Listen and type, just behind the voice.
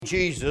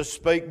Jesus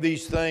spake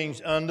these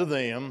things unto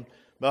them.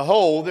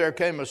 Behold, there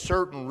came a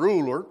certain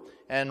ruler,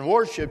 and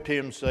worshipped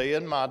him,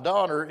 saying, My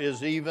daughter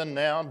is even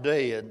now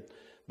dead.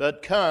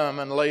 But come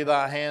and lay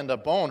thy hand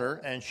upon her,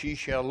 and she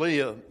shall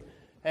live.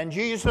 And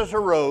Jesus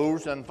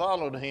arose and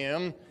followed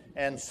him,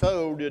 and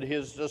so did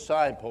his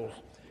disciples.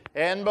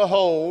 And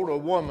behold, a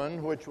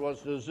woman which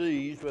was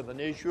diseased with an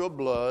issue of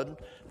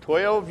blood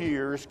 12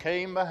 years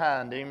came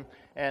behind him,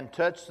 and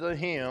touched the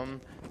hem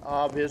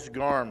of his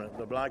garment.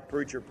 The black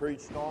preacher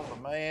preached on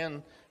the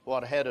man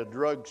what had a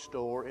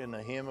drugstore in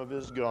the hem of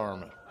his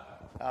garment.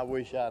 I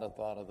wish I'd have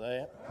thought of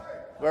that.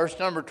 Verse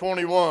number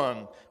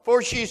 21.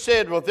 For she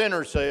said within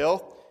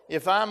herself,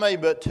 If I may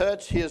but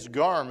touch his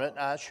garment,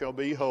 I shall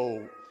be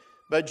whole.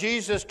 But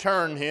Jesus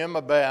turned him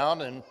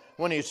about, and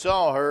when he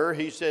saw her,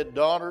 he said,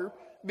 Daughter,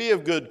 be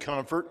of good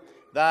comfort.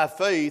 Thy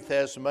faith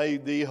has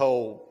made thee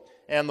whole.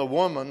 And the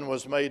woman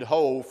was made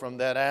whole from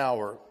that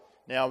hour.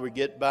 Now we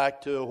get back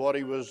to what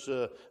he was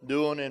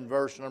doing in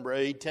verse number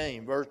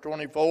 18. Verse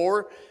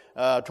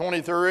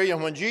 23,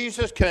 And when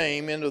Jesus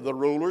came into the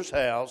ruler's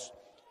house,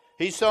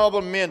 he saw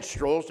the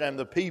minstrels and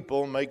the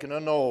people making a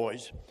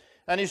noise.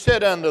 And he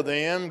said unto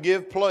them,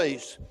 Give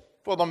place,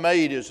 for the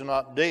maid is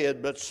not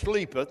dead, but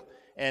sleepeth.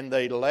 And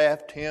they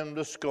laughed him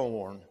to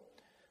scorn.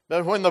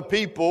 But when the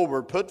people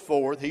were put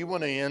forth, he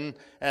went in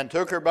and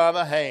took her by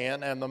the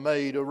hand, and the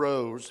maid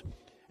arose.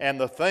 And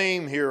the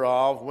fame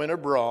hereof went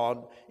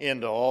abroad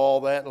into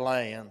all that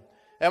land.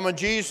 And when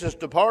Jesus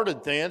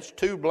departed thence,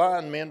 2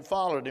 blind men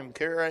followed him,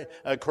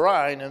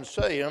 crying and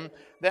saying,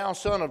 Thou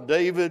son of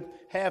David,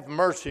 have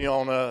mercy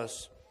on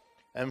us.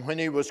 And when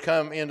he was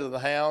come into the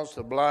house,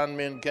 the blind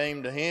men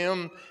came to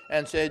him,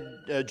 and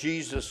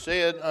Jesus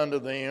said unto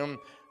them,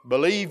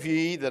 Believe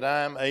ye that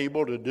I am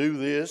able to do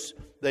this?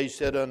 They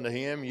said unto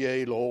him,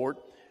 Yea, Lord.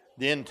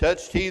 Then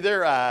touched he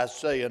their eyes,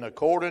 saying,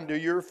 According to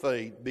your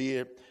faith be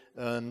it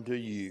unto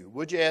you.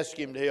 Would you ask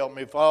him to help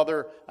me?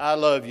 Father, I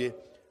love you.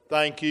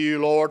 Thank you,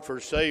 Lord, for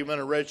saving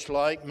a wretch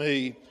like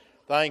me.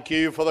 Thank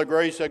you for the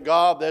grace of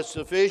God that's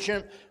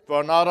sufficient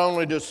for not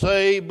only to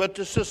save, but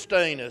to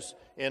sustain us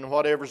in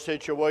whatever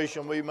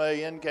situation we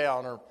may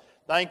encounter.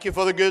 Thank you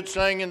for the good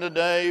singing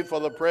today, for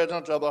the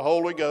presence of the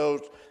Holy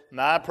Ghost.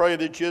 And I pray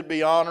that you'd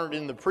be honored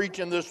in the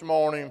preaching this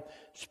morning.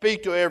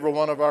 Speak to every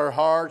one of our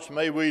hearts.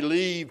 May we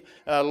leave,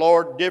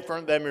 Lord,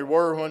 different than we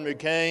were when we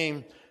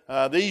came.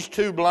 These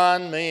 2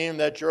 blind men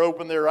that you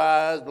opened their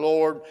eyes,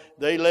 Lord,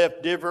 they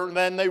left different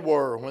than they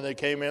were when they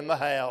came in the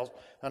house.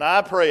 And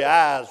I pray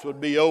eyes would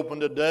be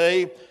opened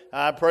today.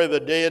 I pray the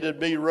dead would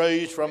be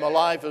raised from a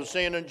life of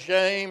sin and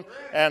shame,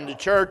 and the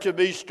church would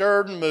be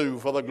stirred and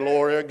moved for the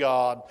glory of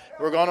God.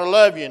 We're going to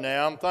love you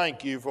now, and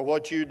thank you for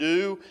what you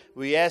do.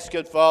 We ask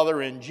it,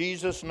 Father, in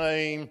Jesus'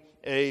 name,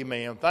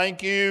 amen.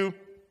 Thank you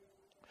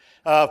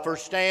for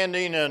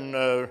standing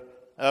and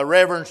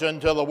reverence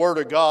unto the Word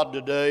of God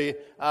today.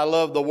 I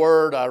love the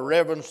Word. I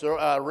reverence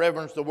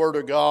the Word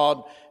of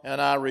God,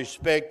 and I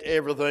respect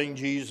everything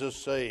Jesus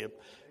said.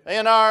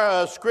 In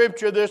our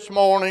scripture this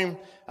morning,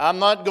 I'm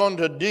not going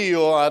to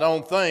deal, I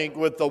don't think,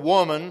 with the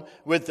woman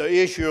with the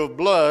issue of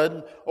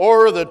blood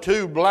or the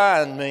 2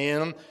 blind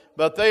men,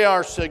 but they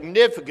are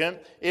significant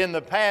in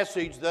the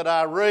passage that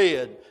I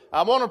read.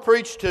 I want to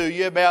preach to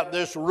you about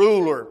this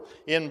ruler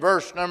in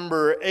verse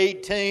number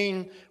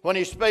 18. When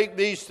he spake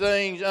these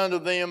things unto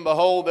them,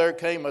 behold, there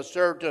came a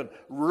certain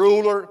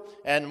ruler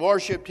and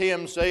worshipped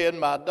him, saying,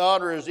 My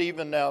daughter is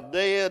even now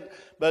dead,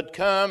 but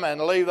come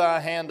and lay thy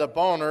hand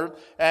upon her,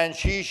 and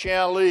she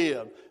shall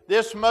live.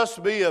 This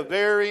must be a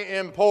very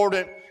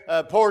important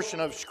portion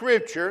of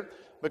Scripture,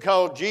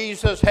 because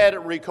Jesus had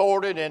it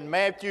recorded in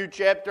Matthew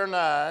chapter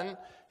 9.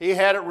 He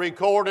had it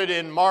recorded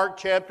in Mark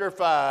chapter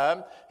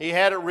 5. He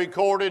had it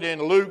recorded in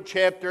Luke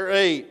chapter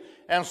 8.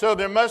 And so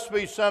there must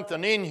be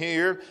something in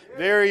here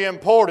very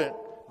important.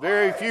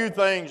 Very few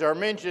things are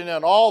mentioned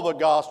in all the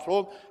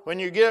Gospels. When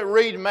you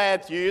read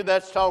Matthew,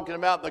 that's talking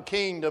about the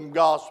kingdom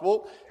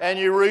gospel. And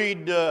you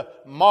read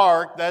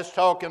Mark, that's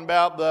talking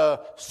about the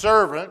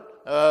servant.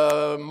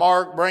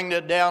 Mark bringing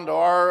it down to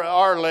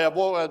our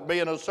level as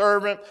being a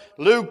servant.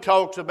 Luke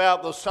talks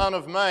about the Son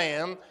of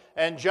Man.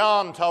 And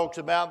John talks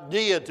about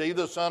deity,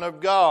 the Son of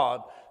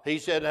God. He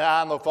said,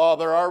 I and the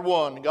Father are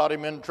one. Got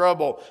him in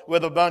trouble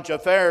with a bunch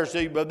of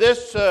Pharisees. But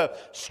this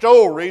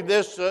story,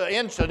 this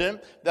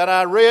incident that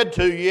I read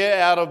to you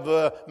out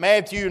of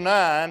Matthew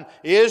 9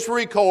 is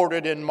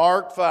recorded in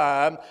Mark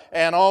 5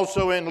 and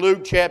also in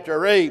Luke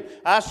chapter 8.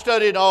 I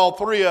studied all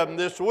 3 of them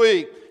this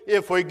week.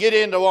 If we get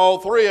into all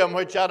 3 of them,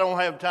 which I don't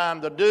have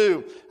time to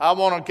do, I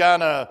want to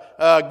kind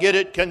of get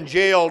it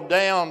congealed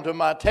down to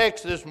my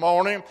text this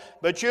morning.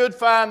 But you'd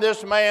find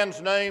this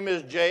man's name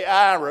is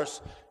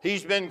Jairus.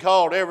 He's been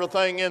called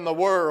everything in the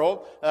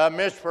world,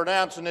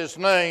 mispronouncing his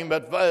name,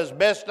 but as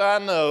best I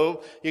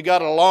know, you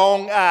got a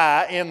long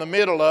I in the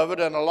middle of it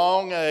and a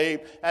long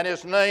A, and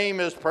his name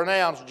is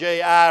pronounced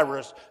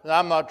Jairus.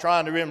 I'm not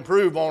trying to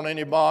improve on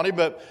anybody,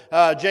 but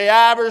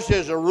Jairus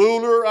is a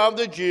ruler of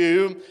the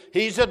Jew.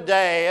 He's a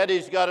dad.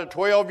 He's got a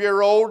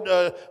 12-year-old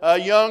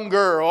young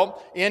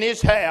girl in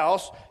his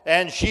house,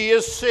 and she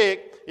is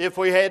sick. if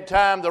we had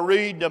time to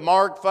read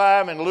Mark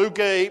 5 and Luke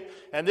 8.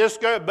 And this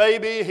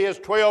baby, his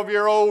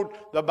 12-year-old,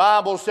 the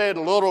Bible said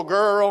little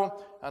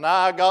girl. And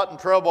I got in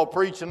trouble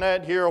preaching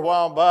that here a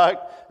while back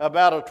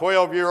about a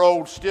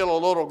 12-year-old still a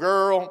little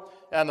girl.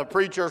 And the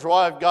preacher's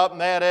wife got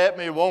mad at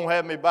me, won't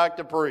have me back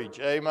to preach.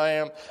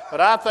 Amen.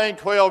 But I think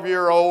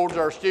 12-year-olds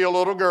are still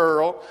little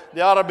girls.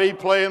 They ought to be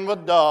playing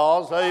with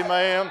dolls.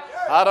 Amen.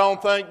 I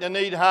don't think they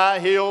need high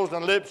heels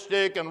and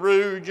lipstick and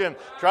rouge and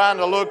trying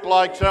to look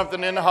like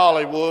something in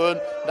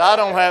Hollywood. I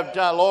don't have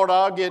time. Lord,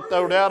 I'll get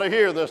thrown out of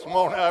here this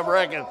morning, I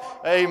reckon.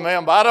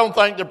 Amen. But I don't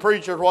think the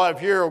preacher's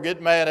wife here will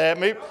get mad at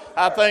me.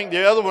 I think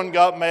the other one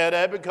got mad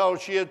at me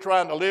because she is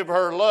trying to live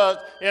her lust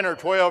in her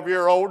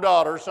 12-year-old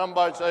daughter.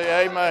 Somebody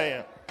say amen.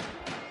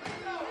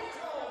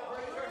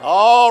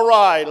 All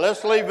right,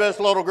 let's leave this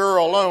little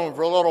girl alone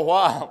for a little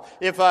while,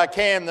 if I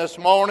can this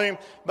morning.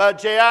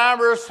 But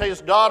Jairus,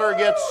 his daughter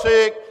gets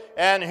sick,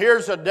 and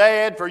here's a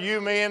dad for you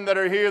men that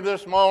are here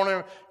this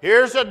morning.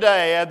 Here's a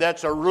dad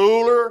that's a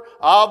ruler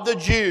of the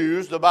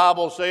Jews, the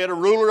Bible said, a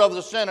ruler of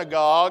the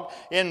synagogue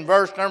in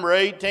verse number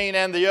 18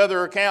 and the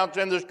other accounts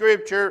in the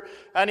Scripture,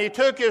 and he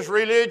took his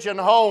religion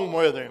home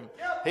with him.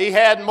 He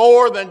had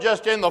more than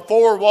just in the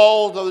four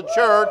walls of the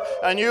church,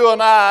 and you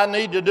and I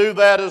need to do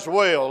that as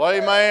well.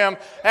 Amen.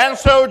 And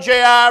so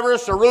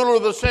Jairus, the ruler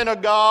of the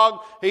synagogue,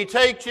 he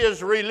takes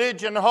his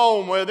religion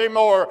home with him,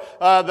 or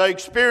the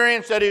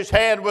experience that he's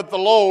had with the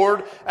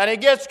Lord, and he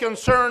gets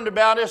concerned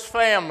about his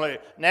family.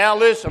 Now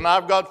listen,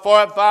 I've got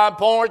 5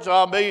 points.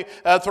 I'll be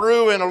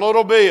through in a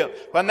little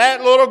bit. When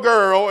that little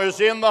girl is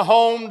in the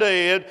home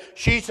dead,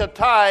 she's a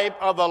type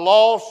of a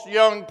lost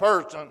young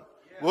person.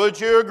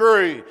 Would you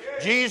agree?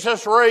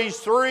 Jesus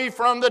raised 3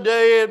 from the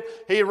dead.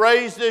 He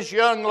raised this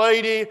young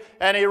lady,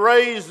 and he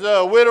raised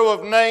the widow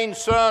of Nain's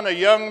son, a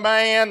young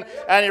man,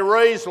 and he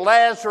raised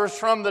Lazarus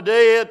from the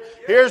dead.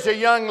 Here's a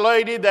young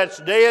lady that's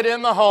dead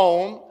in the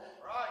home.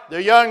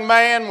 The young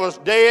man was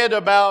dead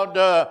about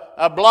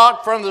a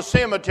block from the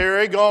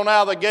cemetery, going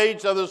out of the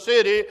gates of the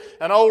city.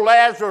 And old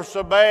Lazarus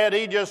so bad,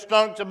 he just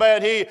stunk so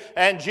bad.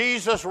 And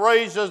Jesus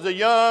raises the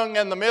young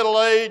and the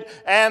middle-aged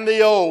and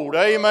the old.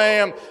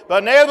 Amen.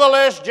 But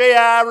nevertheless,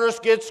 Jairus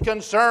gets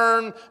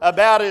concerned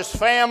about his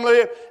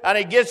family, and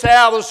he gets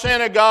out of the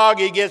synagogue,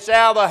 he gets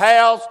out of the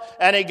house,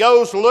 and he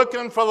goes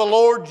looking for the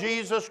Lord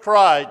Jesus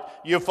Christ.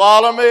 You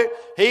follow me?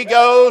 He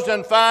goes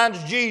and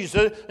finds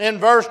Jesus in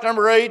verse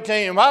number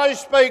 18. While he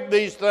spake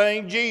these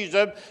things,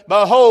 Jesus,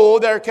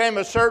 behold, there came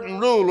a certain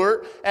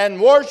ruler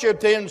and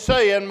worshipped him,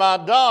 saying, My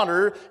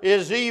daughter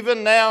is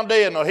even now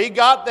dead. Now, he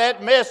got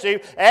that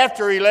message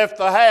after he left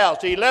the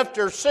house. He left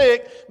her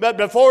sick, but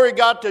before he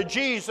got to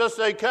Jesus,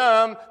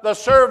 the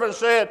servant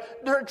said,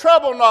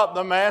 Trouble not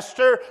the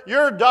master,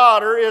 your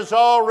daughter is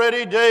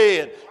already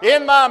dead.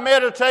 In my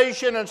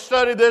meditation and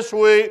study this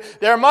week,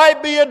 there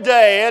might be a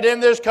dad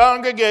in this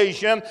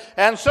congregation,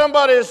 and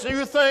somebody,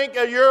 you think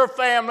your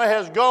family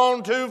has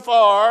gone too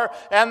far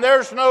and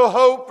there's no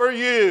hope for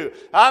you.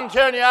 I'm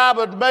telling you, I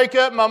would make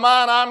up my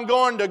mind, I'm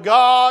going to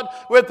God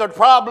with the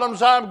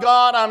problems I've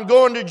got. I'm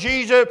going to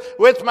Jesus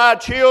with my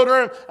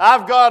children.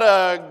 I've got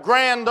a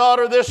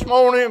granddaughter this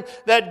morning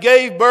that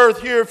gave birth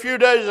here a few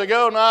days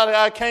ago, and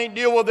I can't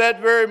deal with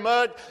that very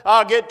much.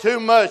 I'll get too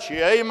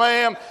mushy.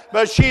 Amen.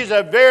 But she's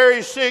a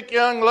very sick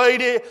young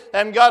lady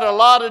and got a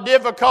lot of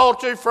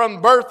difficulty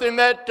from birthing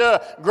that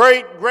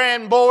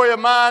great-grand boy of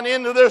mine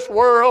into this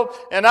world,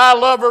 and I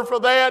love her for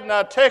that. And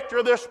I texted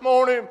her this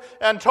morning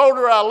and told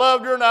her I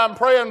loved her and I'm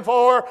praying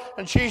for her,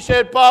 and she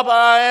said, Papa,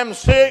 I am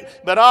sick,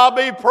 but I'll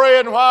be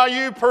praying while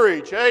you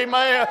preach.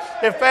 Amen.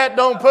 If that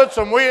don't put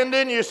some wind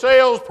in your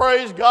sails,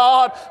 praise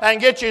God,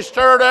 and get you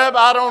stirred up,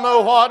 I don't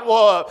know what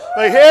was.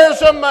 But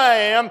here's a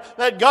man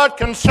that got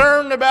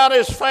concerned about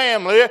his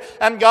family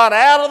and got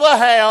out of the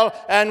house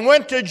and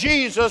went to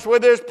Jesus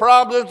with his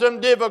problems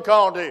and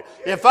difficulty.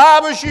 If I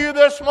was you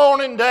this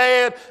morning,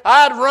 Dad,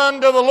 I'd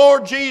run to the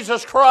Lord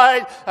Jesus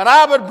Christ, and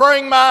I would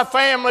bring my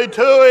family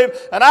to Him,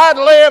 and I'd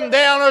lay them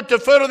down at the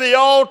foot of the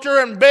altar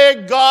and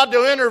beg God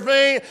to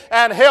intervene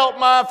and help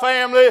my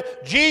family.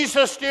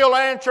 Jesus still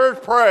answers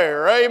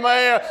prayer.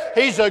 Amen.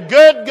 He's a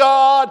good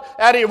God,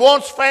 and He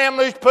wants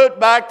families put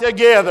back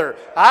together.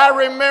 I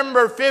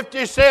remember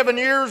 57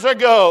 years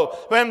ago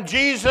when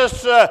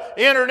Jesus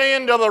entered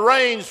into the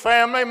Raines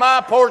family,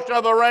 my portion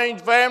of the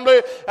Raines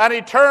family, and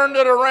He turned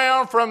it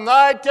around from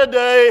night to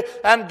day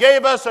and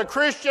gave us a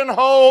Christian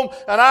home,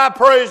 and I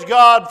praise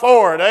God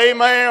for it.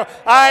 Amen.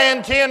 I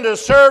intend to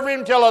serve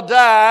Him till I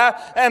die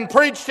and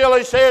preach till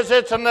He says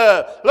it's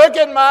enough. Look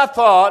at my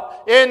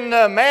thought in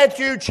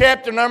Matthew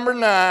chapter number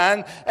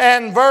 9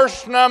 and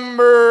verse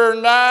number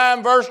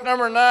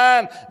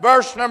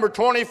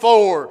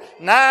 24.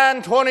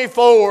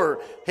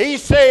 9:24. He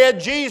said,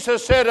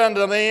 Jesus said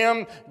unto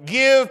them,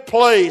 Give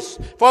place,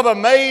 for the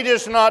maid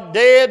is not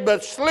dead,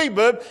 but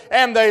sleepeth.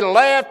 And they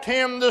laughed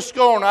him to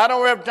scorn. I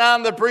don't have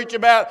time to preach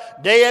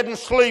about dead and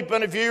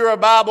sleeping. If you're a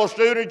Bible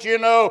student, you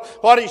know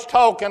what he's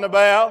talking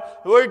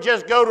about. We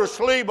just go go to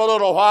sleep a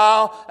little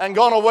while and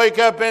going to wake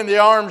up in the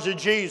arms of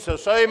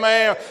Jesus.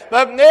 Amen.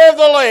 But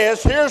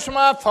nevertheless, here's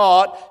my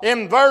thought.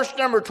 In verse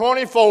number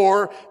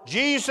 24,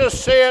 Jesus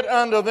said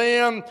unto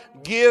them,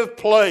 give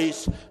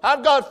place.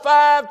 I've got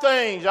 5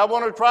 things I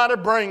want to try to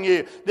bring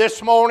you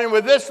this morning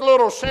with this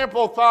little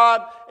simple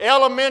thought.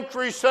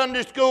 Elementary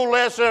Sunday school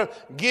lesson,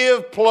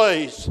 give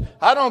place.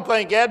 I don't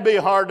think that'd be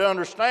hard to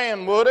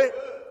understand, would it?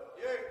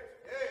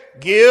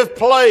 Give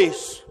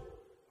place.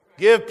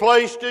 Give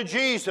place to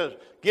Jesus.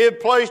 Give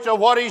place to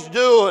what He's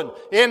doing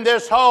in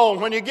this home.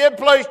 When you give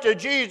place to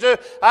Jesus,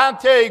 I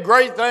tell you,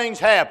 great things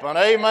happen.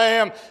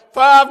 Amen.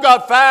 I've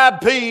got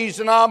 5 P's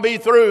and I'll be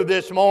through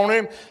this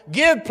morning.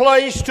 Give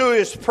place to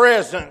His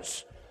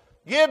presence.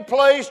 Give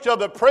place to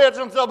the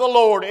presence of the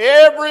Lord.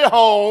 Every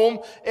home,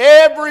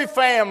 every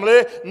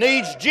family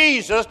needs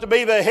Jesus to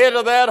be the head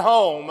of that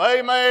home.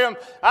 Amen.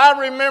 I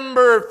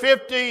remember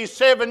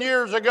 57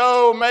 years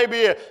ago,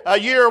 maybe a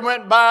year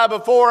went by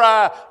before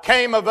I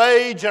came of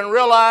age and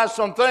realized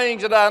some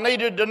things that I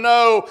needed to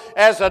know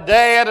as a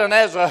dad and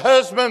as a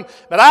husband.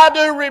 But I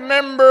do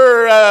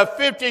remember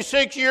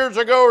 56 years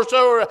ago or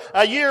so,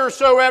 a year or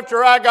so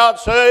after I got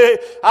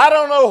saved, I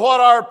don't know what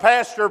our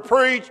pastor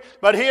preached,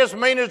 but his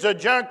mean as a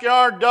junkyard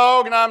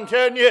dog, and I'm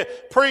telling you,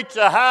 preached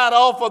the hide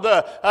off of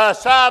the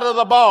side of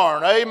the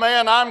barn.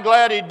 Amen. I'm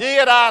glad he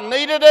did. I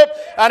needed it,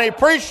 and he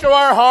preached to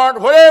our heart.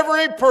 Whatever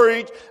he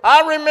preached,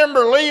 I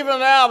remember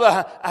leaving out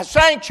of the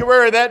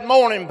sanctuary that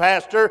morning,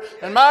 Pastor,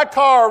 and my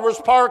car was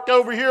parked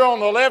over here on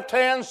the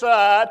left-hand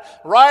side,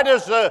 right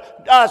as the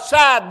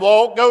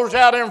sidewalk goes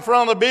out in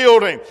front of the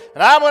building.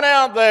 And I went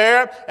out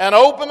there and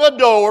opened the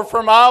door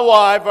for my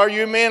wife, are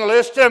you men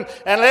listening,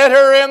 and let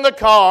her in the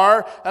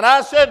car. And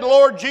I said,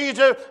 Lord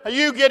Jesus,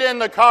 you get in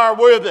the car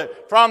with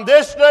it. From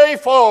this day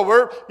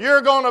forward,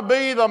 you're going to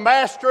be the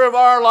master of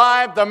our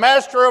life, the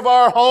master of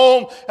our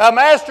home, the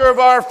master of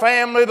our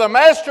family, the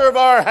master of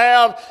our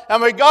house.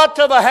 And we got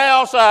to the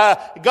house, I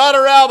got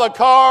her out of the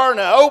car and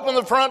I opened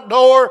the front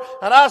door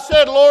and I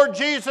said, Lord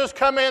Jesus,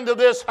 come into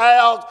this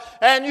house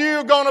and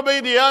you're going to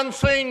be the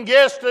unseen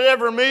guest at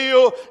every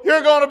meal.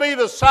 You're going to be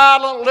the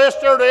silent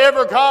listener to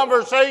every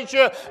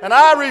conversation. And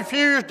I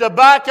refuse to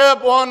back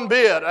up one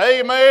bit.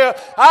 Amen.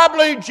 I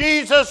believe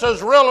Jesus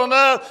is real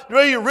enough to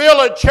be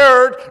real at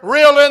church,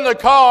 real in the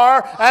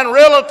car, and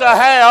real at the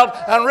house,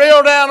 and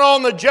real down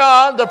on the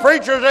job. The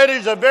preacher said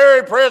He's a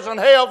very present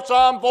help,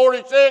 Psalm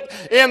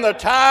 46, in the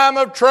time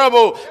of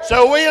trouble.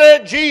 So we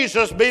let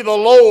Jesus be the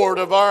Lord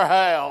of our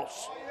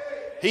house.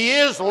 He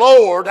is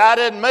Lord. I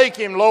didn't make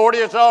Him Lord.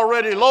 He's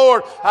already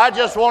Lord. I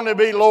just want to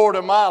be Lord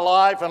of my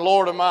life and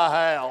Lord of my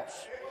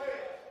house.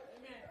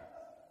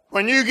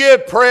 When you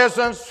give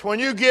presence, when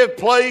you give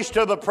place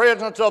to the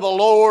presence of the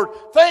Lord,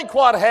 think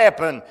what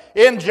happened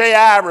in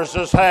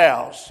Jairus'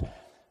 house.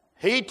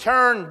 He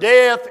turned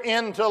death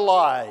into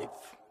life.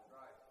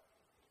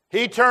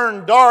 He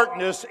turned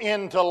darkness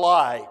into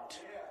light.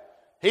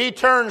 He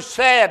turned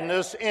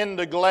sadness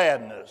into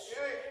gladness.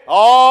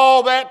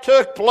 All that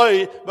took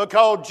place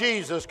because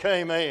Jesus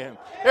came in.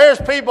 There's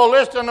people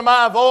listening to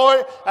my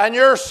voice and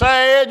you're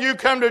sad. You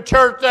come to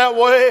church that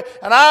way,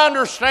 and I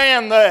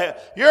understand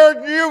that.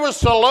 You was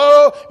so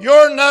low,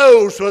 your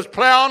nose was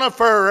plowing a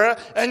furrow,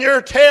 and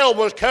your tail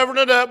was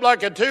covering it up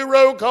like a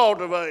 2-row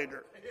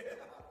cultivator.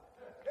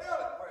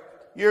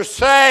 You're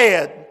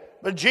sad,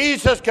 but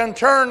Jesus can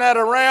turn that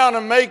around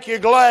and make you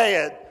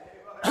glad.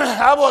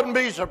 I wouldn't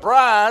be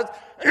surprised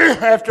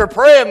after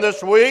praying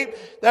this week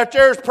that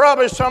there's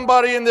probably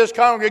somebody in this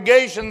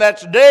congregation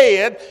that's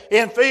dead.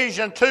 In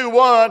Ephesians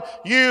 2:1,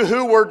 you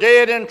who were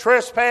dead in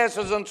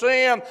trespasses and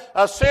sin,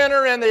 a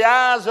sinner in the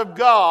eyes of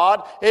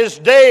God is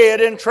dead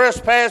in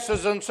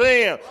trespasses and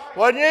sin.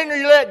 Well, then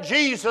you let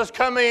Jesus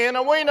come in,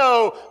 and we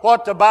know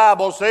what the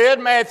Bible said,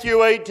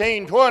 Matthew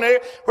 18:20,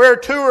 where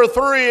 2 or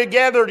 3 are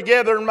gathered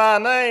together in my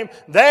name,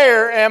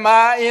 there am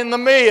I in the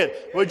midst.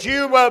 Would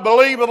you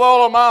believe with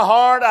all of my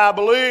heart? I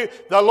believe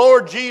the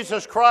Lord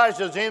Jesus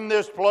Christ is in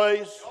this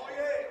place.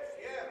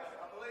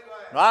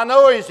 I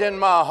know He's in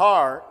my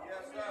heart.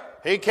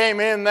 He came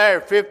in there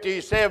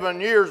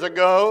 57 years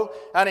ago,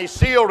 and He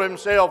sealed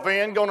Himself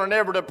in, going to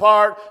never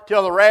depart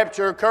till the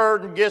rapture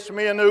occurred and gets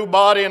me a new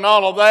body and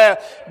all of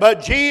that.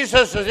 But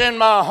Jesus is in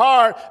my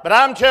heart. But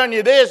I'm telling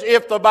you this,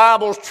 if the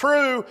Bible's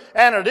true,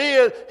 and it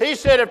is, He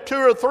said, if 2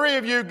 or 3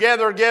 of you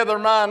gather together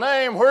in my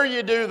name, where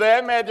you do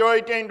that, Matthew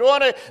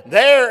 18:20,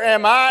 there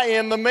am I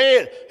in the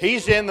midst.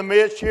 He's in the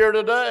midst here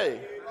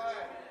today.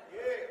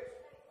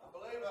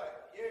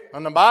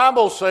 And the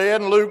Bible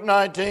said in Luke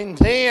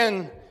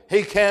 19:10,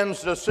 He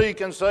comes to seek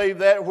and save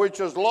that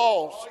which is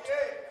lost.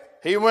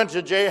 He went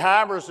to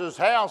Jairus'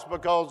 house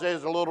because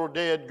there's a little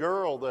dead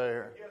girl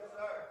there.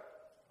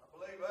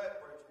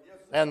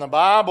 And the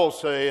Bible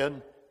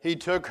said he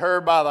took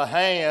her by the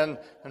hand,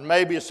 and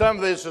maybe some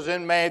of this is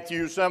in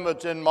Matthew, some of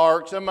it's in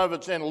Mark, some of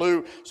it's in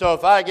Luke. So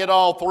if I get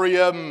all three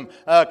of them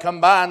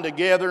combined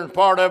together, and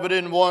part of it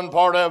in one,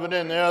 part of it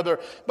in the other.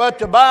 But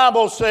the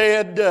Bible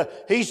said,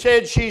 he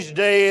said she's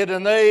dead,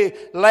 and they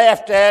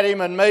laughed at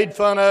him and made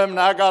fun of him. And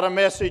I got a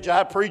message,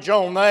 I preach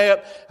on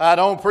that. I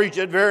don't preach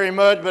it very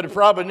much, but it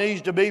probably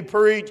needs to be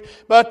preached.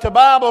 But the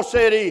Bible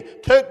said he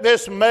took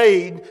this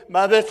maid,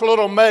 by this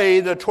little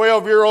maid, the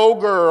 12-year-old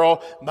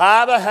girl,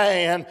 by the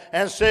hand,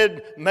 and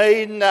said,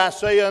 Maiden, I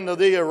say unto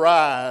thee,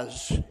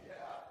 arise.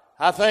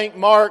 I think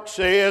Mark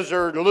says,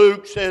 or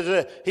Luke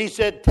says, he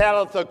said,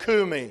 Talitha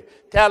Kumi.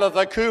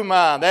 Talitha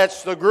Kumai,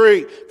 that's the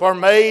Greek. For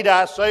maid,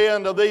 I say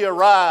unto thee,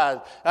 arise.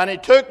 And he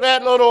took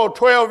that little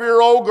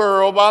 12-year-old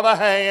girl by the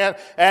hand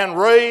and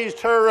raised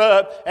her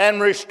up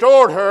and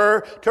restored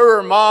her to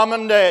her mom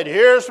and dad.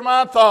 Here's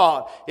my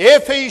thought.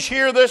 If he's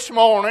here this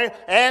morning,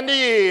 and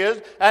he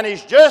is, and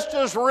he's just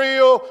as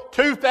real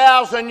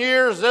 2,000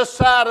 years this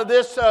side of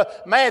this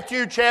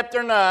Matthew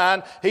chapter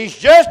 9, he's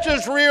just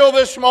as real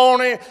this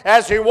morning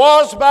as he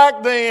was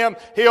back then.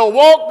 He'll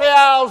walk the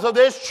aisles of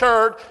this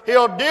church.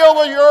 He'll deal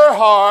with your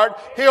heart.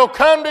 He'll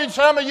come to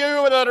some of you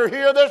that are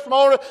here this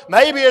morning.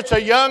 Maybe it's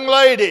a young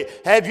lady.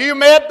 Have you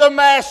met the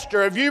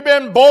Master? Have you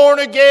been born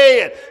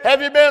again?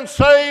 Have you been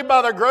saved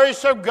by the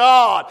grace of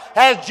God?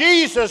 Has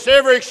Jesus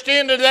ever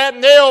extended that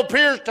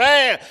nail-pierced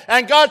hand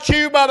and got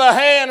you by the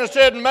hand and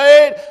said,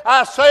 Maid,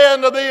 I say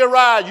unto thee,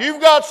 arise? You've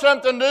got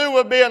something to do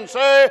with being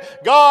saved.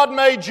 God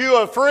made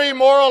you a free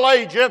moral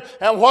agent,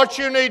 and what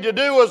you need to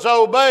do is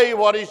obey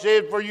what He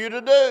said for you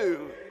to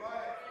do.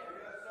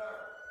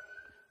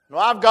 Well,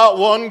 I've got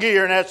one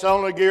gear, and that's the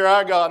only gear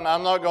I got, and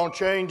I'm not going to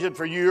change it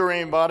for you or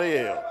anybody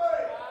else.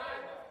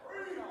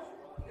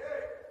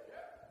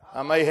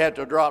 I may have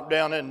to drop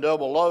down in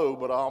double low,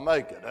 but I'll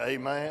make it.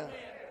 Amen.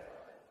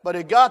 But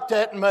he got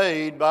that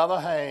maid by the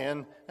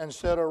hand and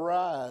said,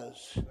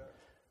 arise.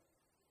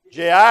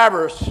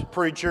 Jairus,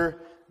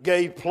 preacher,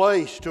 gave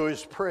place to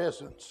his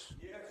presence.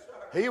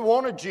 He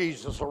wanted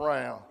Jesus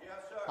around.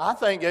 I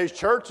think these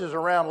churches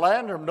around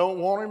Landrum don't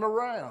want him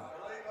around.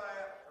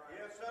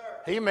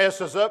 He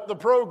messes up the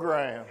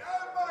program.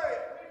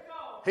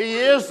 He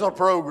is the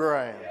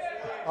program.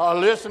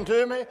 Listen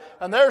to me.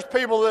 And there's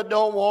people that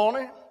don't want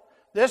him.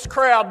 This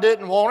crowd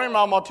didn't want him.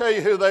 I'm going to tell you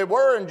who they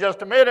were in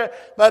just a minute.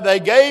 But they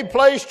gave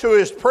place to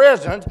his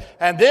presence.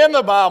 And then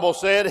the Bible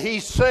said, he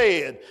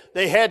said.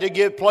 They had to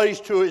give place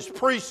to his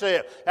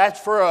precept.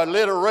 That's for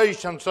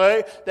alliteration,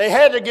 say. They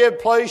had to give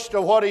place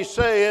to what he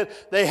said.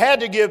 They had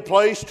to give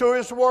place to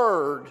his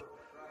word.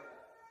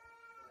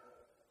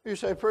 You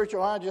say,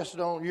 preacher, I just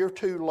don't, you're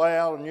too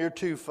loud and you're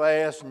too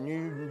fast and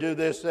you do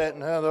this, that,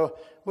 and the other.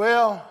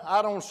 Well,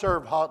 I don't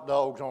serve hot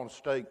dogs on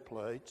steak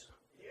plates.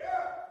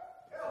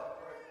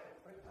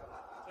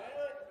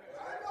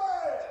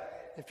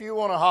 If you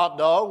want a hot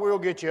dog, we'll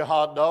get you a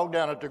hot dog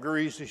down at the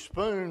Greasy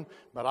Spoon,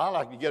 but I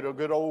like to get a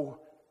good old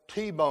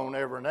T-bone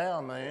every now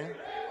and then.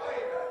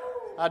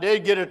 I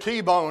did get a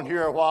T-bone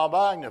here a while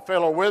back, and a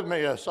fellow with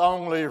me, a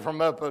song leader from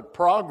up at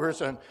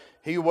Progress, and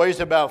he weighs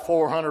about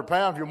 400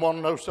 pounds. If you want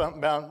to know something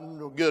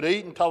about good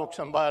eating, talk to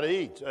somebody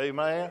who eats.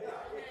 Amen.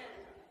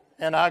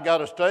 And I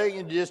got a steak,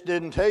 and it just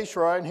didn't taste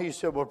right. And he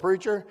said, well,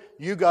 preacher,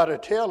 you got to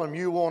tell him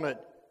you want it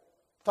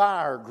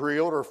fire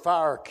grilled or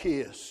fire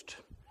kissed.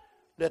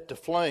 Let the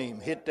flame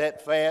hit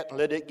that fat and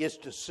let it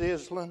get to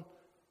sizzling.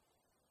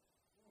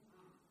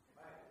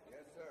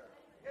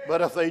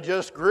 But if they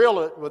just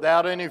grill it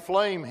without any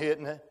flame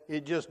hitting it,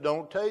 it just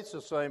don't taste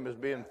the same as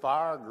being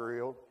fire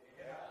grilled.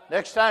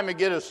 Next time you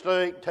get a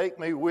steak, take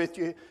me with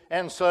you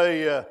and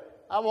say,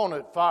 I want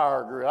it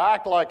fire grilled.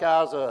 Act like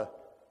I was a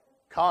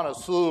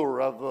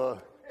connoisseur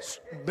of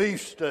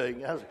beef steak.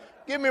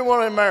 Give me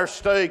one of them there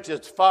steaks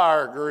that's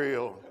fire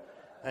grilled.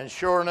 And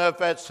sure enough,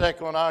 that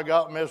second one I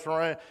got, Miss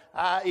Moran,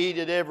 I eat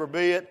it every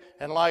bit.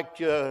 And like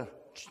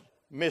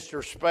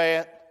Mr.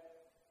 Spat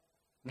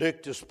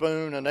licked the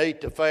spoon and ate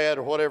the fat,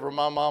 or whatever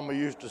my mama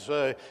used to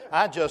say,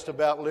 I just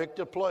about licked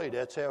the plate.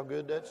 That's how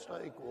good that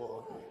steak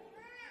was.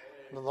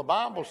 Now, the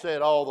Bible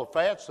said all the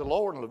fat's the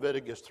Lord in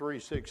Leviticus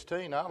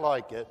 3:16. I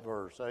like that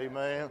verse.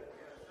 Amen.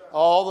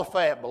 All the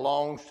fat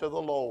belongs to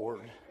the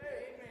Lord.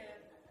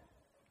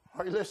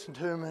 Are you listening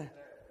to me?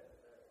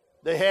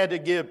 They had to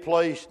give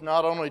place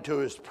not only to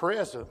his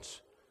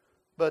presence,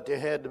 but they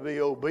had to be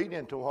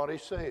obedient to what he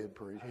said.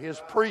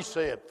 His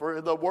precept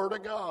for the Word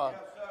of God.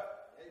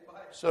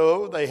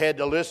 So they had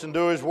to listen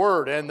to his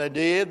word, and they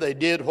did. They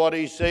did what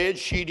he said.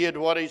 She did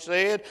what he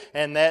said,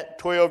 and that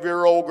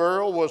 12-year-old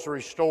girl was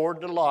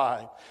restored to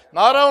life.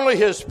 Not only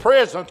his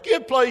presence,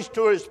 give place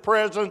to his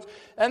presence,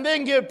 and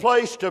then give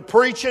place to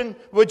preaching.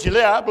 Would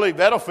you? I believe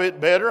that'll fit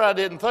better. I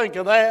didn't think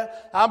of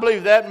that. I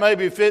believe that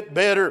maybe fit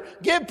better.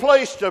 Give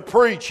place to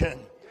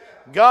preaching.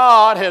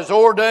 God has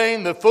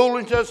ordained the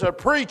foolishness of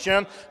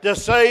preaching to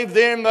save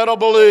them that'll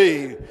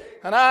believe.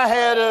 And I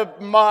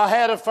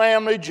had a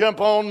family jump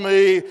on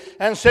me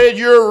and said,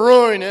 you're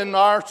ruining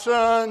our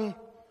son.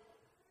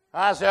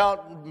 I was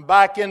out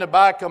back in the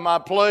back of my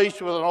place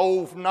with an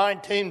old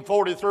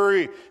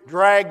 1943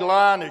 drag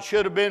line that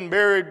should have been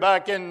buried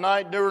back in the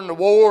night during the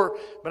war.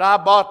 But I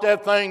bought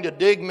that thing to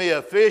dig me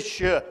a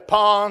fish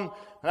pond.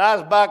 And I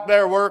was back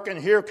there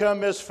working. Here come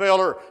this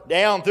feller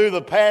down through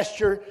the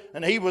pasture.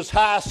 And he was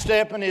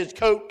high-stepping. His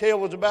coat tail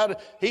was about it.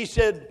 He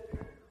said,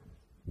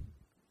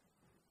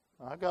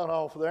 I got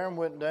off there and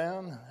went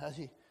down.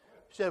 He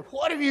said,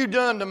 what have you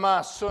done to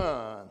my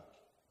son?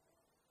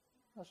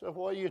 I said,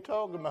 what are you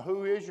talking about?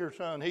 Who is your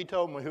son? He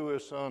told me who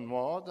his son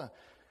was.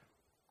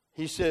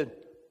 He said,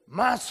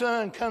 my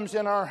son comes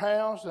in our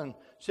house and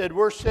said,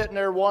 we're sitting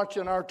there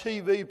watching our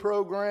TV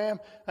program.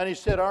 And he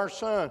said, our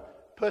son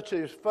puts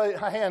his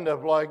hand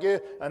up like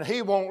it, and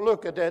he won't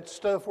look at that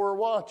stuff we're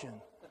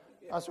watching.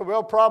 I said,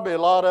 well, probably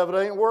a lot of it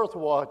ain't worth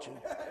watching.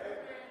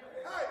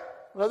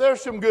 Well,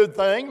 there's some good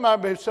things.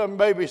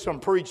 Maybe some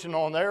preaching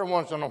on there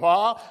once in a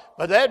while.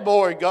 But that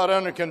boy got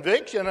under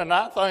conviction, and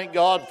I thank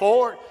God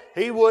for it.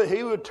 He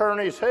would turn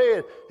his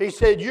head. He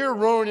said, you're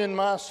ruining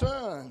my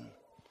son.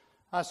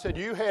 I said,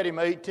 you had him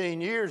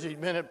 18 years. He's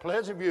been at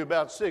Pleasant View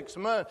about 6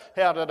 months.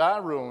 How did I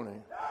ruin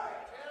him?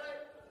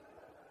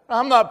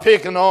 I'm not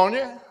picking on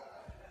you.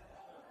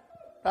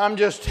 I'm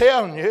just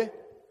telling you,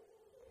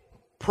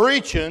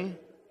 preaching,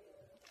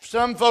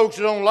 some folks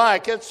don't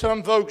like it,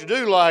 some folks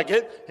do like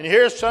it, and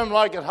here's some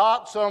like it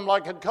hot, some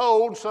like it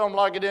cold, some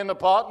like it in the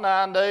pot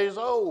 9 days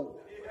old.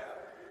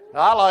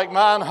 I like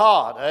mine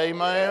hot,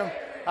 amen.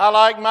 I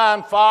like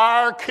mine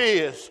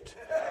fire-kissed.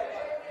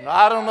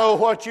 I don't know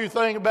what you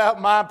think about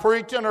my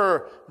preaching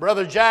or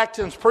Brother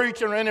Jackson's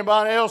preaching or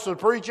anybody else's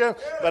preaching,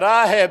 but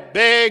I have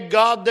begged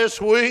God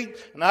this week,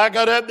 and I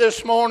got up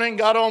this morning,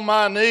 got on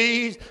my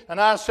knees, and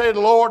I said,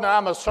 Lord, and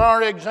I'm a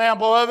sorry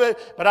example of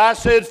it, but I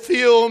said,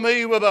 fill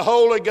me with the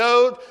Holy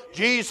Ghost.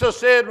 Jesus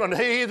said, when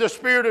He, the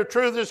Spirit of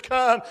truth, is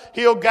come,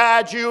 He'll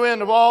guide you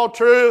into all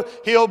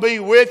truth. He'll be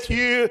with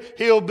you.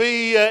 He'll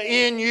be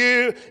in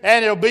you,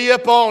 and He'll be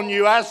upon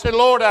you. I said,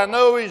 Lord, I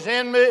know He's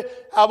in me.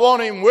 I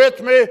want Him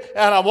with me,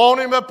 and I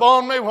want Him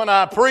upon me when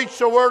I preach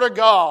the Word of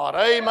God.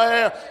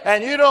 Amen.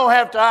 And you don't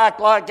have to act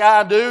like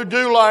I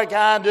do like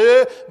I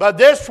do. But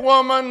this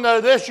woman,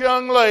 this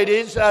young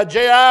lady,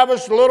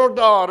 Jairus' little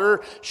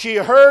daughter, she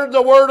heard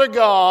the Word of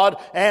God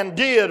and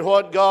did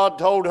what God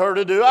told her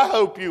to do. I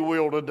hope you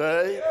will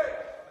today.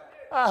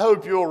 I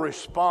hope you'll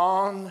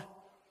respond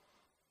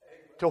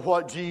to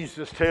what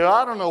Jesus tells.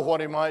 I don't know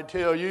what He might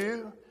tell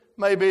you.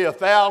 Maybe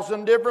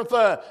 1,000 different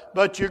things,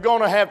 but you're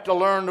going to have to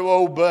learn to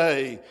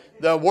obey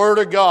the Word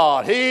of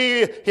God.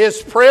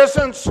 His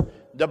presence,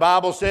 the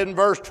Bible said in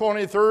verse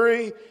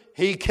 23,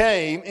 He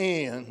came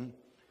in.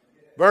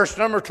 Verse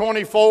number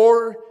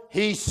 24,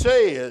 He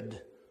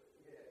said.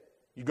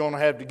 You're going to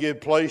have to give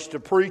place to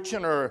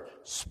preaching or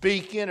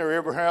speaking or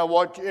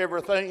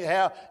everything,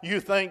 how you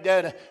think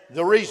that.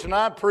 The reason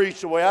I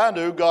preach the way I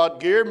do, God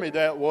geared me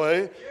that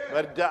way.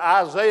 But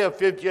Isaiah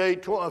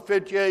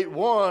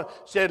 58:1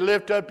 said,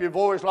 lift up your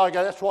voice like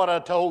that. That's what I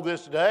told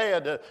this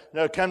dad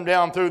to come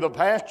down through the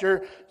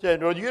pasture.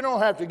 Said, well, you don't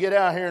have to get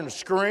out here and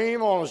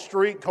scream on the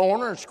street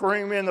corner and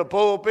scream in the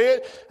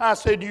pulpit. I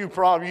said, you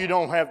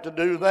don't have to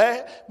do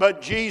that.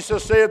 But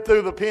Jesus said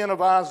through the pen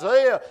of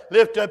Isaiah,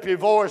 lift up your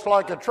voice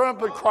like a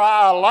trumpet,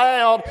 cry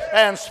aloud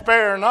and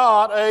spare not.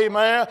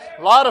 Amen.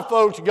 A lot of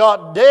folks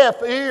got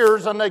deaf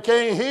ears and they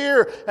can't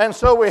hear, and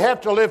so we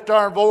have to lift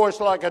our voice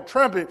like a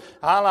trumpet.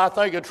 I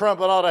think a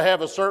trumpet ought to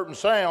have a certain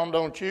sound,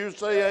 don't you?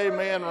 Say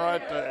amen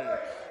right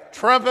there.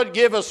 Trumpet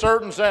give a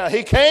certain sound.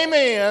 He came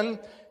in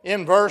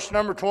verse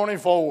number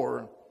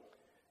 24.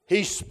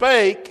 He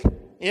spake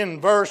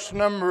in verse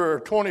number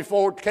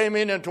 24, came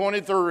in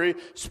 23,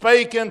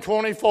 spake in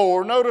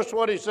 24. Notice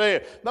what he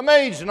said. The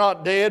maid's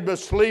not dead, but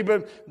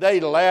sleeping.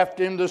 They laughed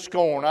him to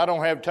scorn. I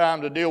don't have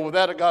time to deal with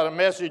that. I got a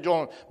message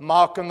on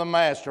mocking the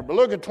master. But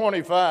look at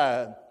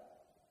 25.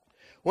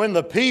 When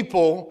the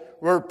people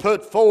were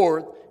put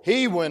forth,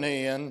 he went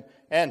in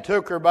and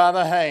took her by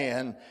the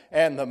hand,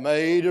 and the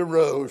maid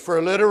arose. For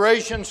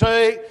alliteration's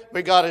sake,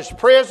 we got his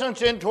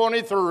presence in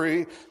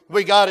 23,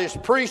 we got his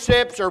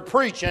precepts or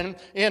preaching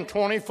in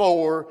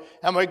 24,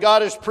 and we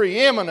got his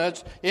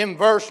preeminence in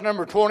verse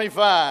number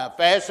 25.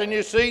 Fasten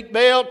your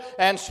seatbelt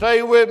and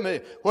stay with me.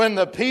 When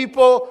the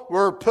people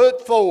were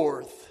put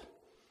forth.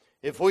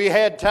 If we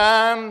had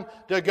time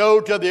to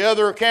go to the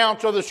other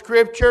accounts of the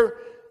Scripture,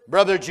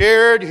 Brother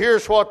Jared,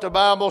 here's what the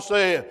Bible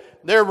said.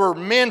 There were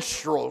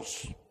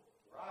minstrels,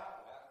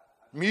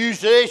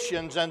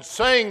 musicians and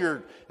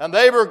singers, and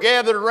they were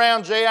gathered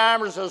around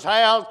Jairus'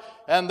 house,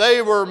 and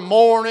they were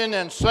mourning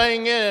and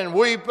singing and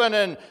weeping,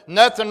 and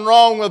nothing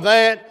wrong with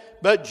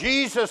that. But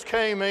Jesus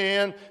came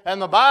in,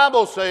 and the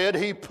Bible said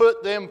He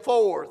put them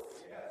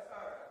forth.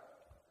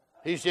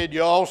 He said,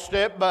 you all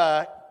step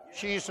back.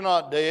 She's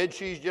not dead.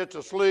 She's just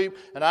asleep,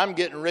 and I'm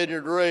getting ready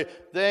to raise.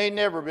 There ain't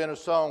never been a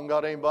song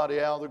got anybody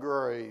out of the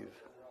grave.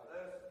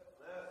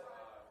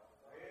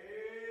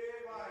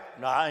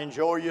 Now, I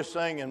enjoy you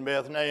singing,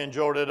 Bethany. I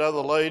enjoy that other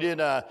lady,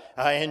 and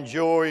I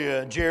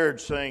enjoy Jared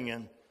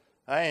singing.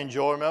 I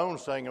enjoy my own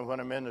singing when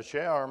I'm in the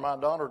shower. My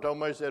daughter told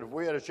me, she said, if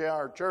we had a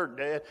shower at church,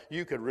 Dad,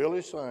 you could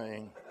really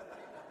sing.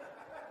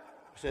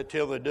 I said,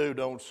 till they do,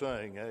 don't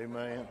sing.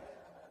 Amen.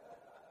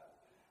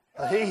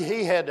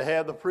 He had to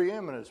have the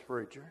preeminence,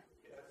 preacher.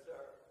 Yes, sir.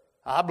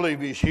 I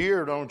believe he's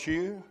here, don't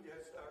you?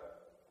 Yes, sir.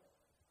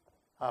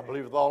 I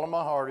believe with all of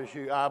my heart it's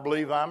you. I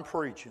believe I'm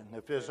preaching.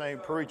 If this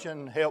ain't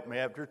preaching, help me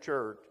after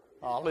church.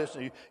 I'll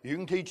listen. You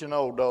can teach an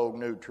old dog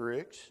new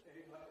tricks.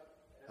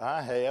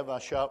 I have. I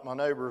shot my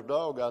neighbor's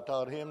dog. I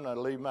taught him to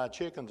leave my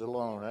chickens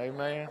alone.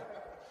 Amen.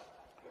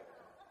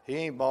 He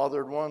ain't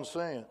bothered one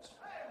since.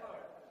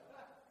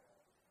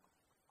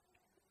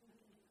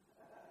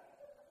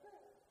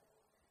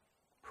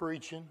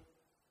 Preaching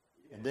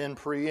and then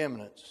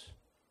preeminence.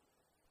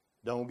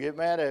 Don't get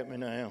mad at me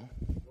now.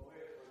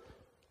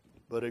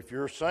 But if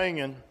you're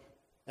singing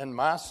and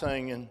my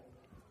singing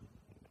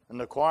and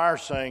the choir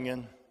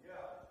singing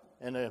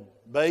and the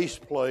bass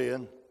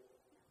playing,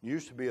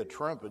 used to be a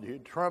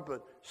trumpet.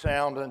 Trumpet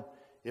sounding,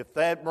 if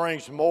that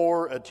brings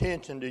more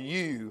attention to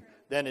you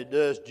than it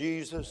does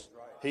Jesus,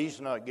 he's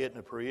not getting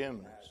the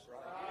preeminence.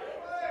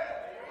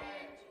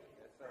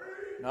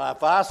 Now,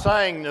 if I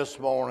sang this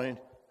morning,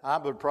 I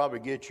would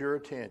probably get your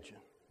attention.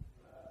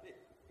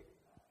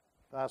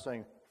 If I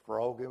sang,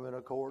 frog him in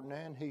a court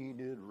and he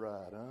did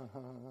right,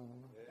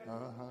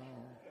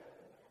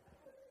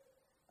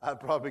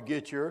 I'd probably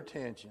get your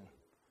attention,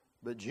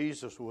 but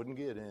Jesus wouldn't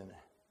get any.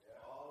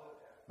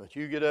 But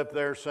you get up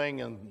there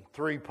singing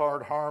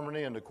three-part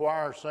harmony and the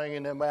choir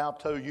singing them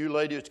alto. You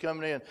ladies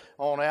coming in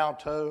on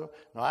alto.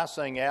 Now, I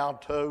sing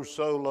alto,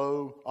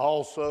 solo,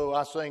 also.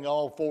 I sing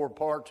all four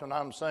parts when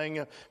I'm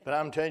singing. But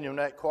I'm telling you, when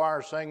that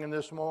choir singing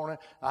this morning,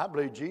 I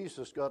believe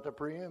Jesus got the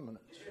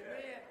preeminence.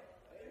 Amen.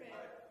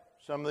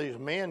 Some of these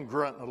men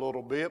grunting a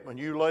little bit. When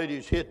you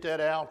ladies hit that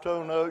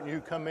alto note and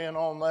you come in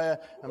on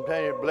that, I'm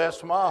telling you,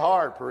 bless my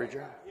heart,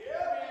 preacher.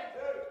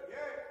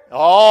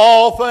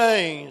 All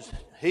things.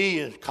 He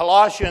is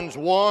Colossians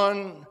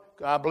 1,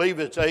 I believe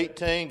it's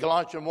 18,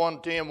 Colossians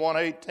 1:10,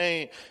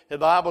 1:18. The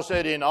Bible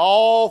said, in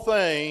all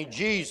things,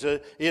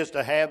 Jesus is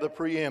to have the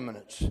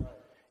preeminence.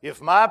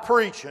 If my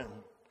preaching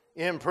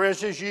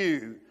impresses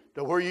you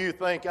to where you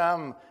think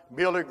I'm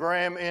Billy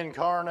Graham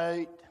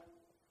incarnate,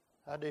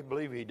 I did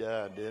believe he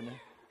died, didn't he?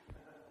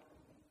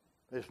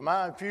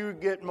 If you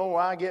get more,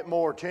 I get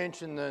more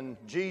attention than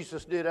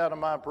Jesus did out of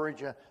my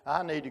preaching,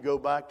 I need to go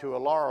back to a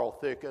laurel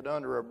thicket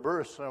under a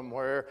bush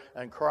somewhere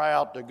and cry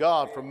out to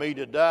God for me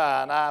to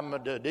die, and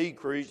I'm to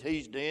decrease,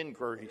 he's to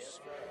increase.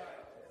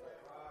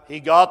 He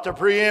got the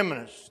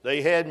preeminence.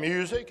 They had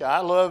music. I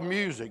love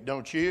music,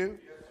 don't you?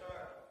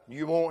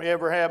 You won't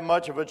ever have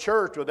much of a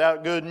church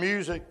without good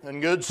music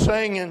and good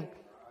singing.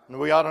 And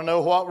we ought to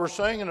know what we're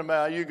singing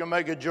about. You can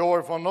make a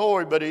joyful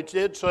noise, but it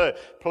did say,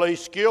 play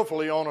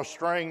skillfully on a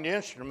stringed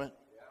instrument.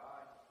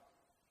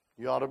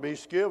 You ought to be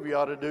skillful. You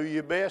ought to do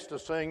your best to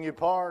sing your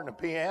part. And the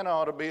piano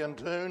ought to be in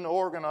tune. The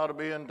organ ought to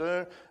be in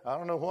tune. I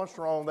don't know what's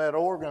wrong with that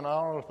organ. I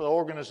don't know if the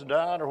organist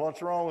died or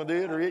what's wrong with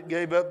it or it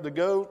gave up the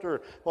ghost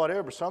or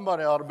whatever.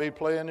 Somebody ought to be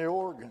playing the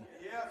organ.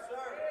 Yes, sir.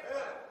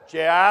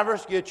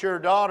 Jairus, get your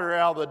daughter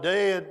out of the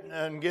dead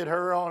and get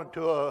her on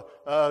to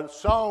a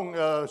song.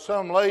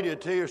 Some lady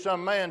or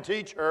some man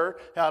teach her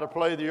how to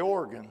play the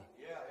organ.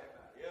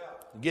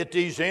 Get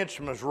these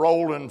instruments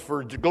rolling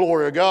for the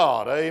glory of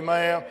God.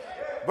 Amen.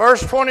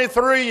 Verse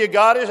 23, you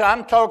got it.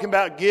 I'm talking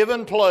about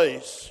giving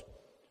place.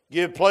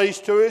 Give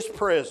place to his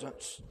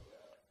presence.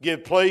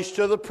 Give place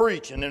to the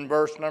preaching in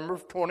verse number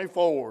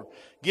 24.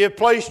 Give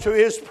place to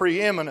his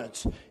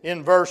preeminence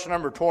in verse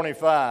number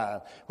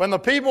 25. When the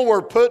people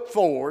were put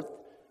forth,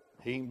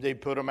 they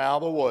put him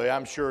out of the way.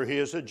 I'm sure he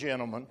is a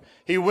gentleman.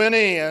 He went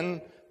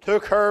in,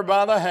 took her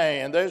by the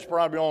hand. They was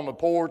probably on the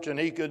porch and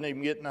he couldn't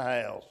even get in the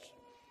house.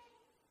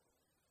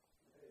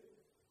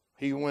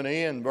 He went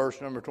in, verse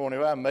number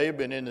 25, may have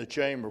been in the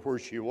chamber where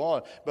she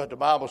was, but the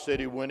Bible said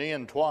he went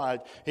in twice.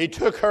 He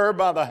took her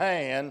by the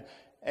hand,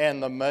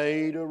 and the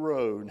maid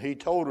arose. He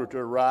told her to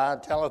arise,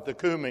 Talitha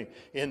Kumi,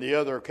 in the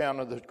other account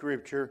of the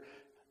scripture.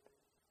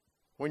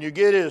 When you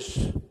get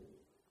his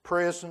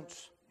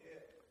presence,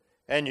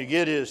 and you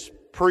get his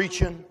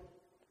preaching,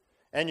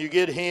 and you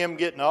get him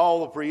getting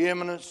all the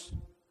preeminence,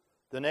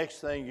 the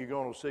next thing you're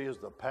going to see is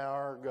the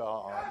power of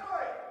God.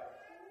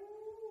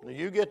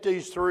 You get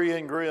these three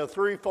ingredients,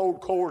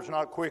 threefold chords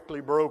not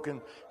quickly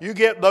broken. You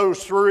get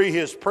those three,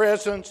 his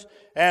presence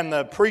and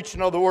the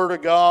preaching of the Word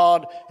of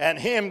God and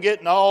him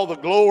getting all the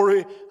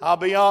glory. I'll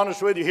be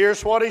honest with you.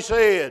 Here's what he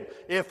said.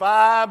 If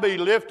I be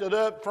lifted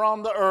up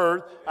from the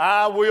earth,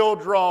 I will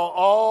draw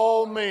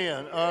all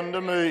men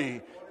unto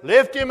me.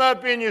 Lift him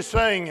up in your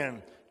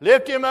singing.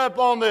 Lift him up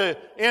on the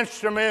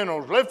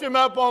instrumentals. Lift him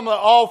up on the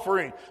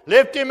offering.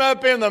 Lift him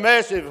up in the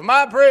message. If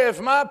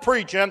my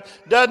preaching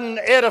doesn't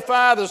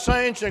edify the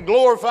saints and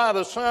glorify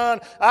the Son,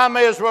 I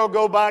may as well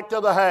go back to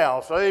the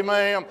house.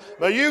 Amen.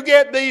 But you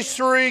get these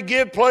three,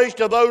 give place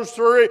to those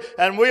three,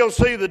 and we'll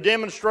see the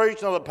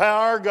demonstration of the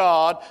power of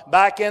God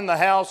back in the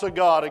house of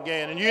God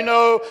again. And you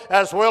know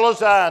as well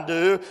as I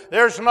do,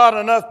 there's not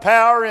enough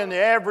power in the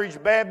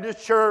average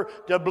Baptist church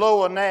to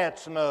blow a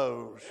gnat's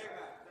nose.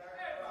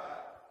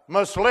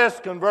 Much less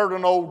convert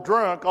an old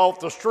drunk off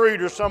the street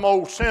or some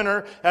old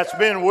sinner that's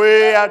been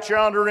way out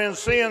yonder in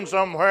sin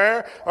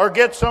somewhere, or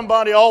get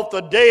somebody off the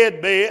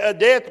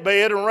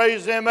deathbed and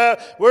raise them up.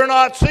 We're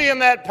not seeing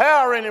that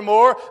power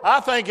anymore.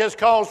 I think it's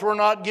because we're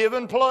not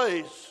given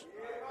place.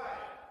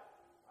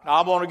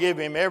 I want to give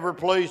him every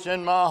place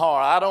in my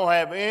heart. I don't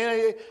have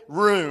any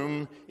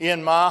room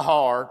in my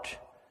heart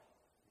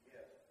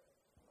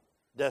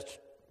that's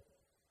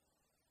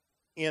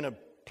in a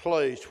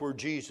place where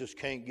Jesus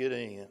can't get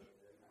in.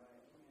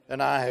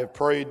 And I have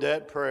prayed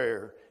that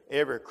prayer.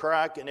 Every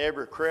crack and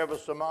every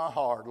crevice of my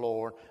heart,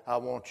 Lord, I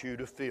want you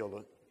to feel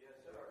it.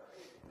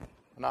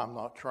 And I'm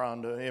not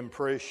trying to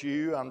impress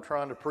you. I'm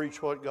trying to preach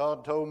what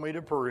God told me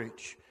to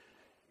preach.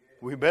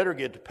 We better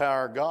get the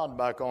power of God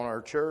back on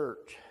our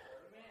church.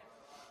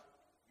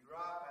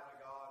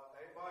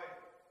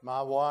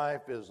 My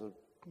wife is the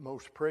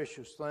most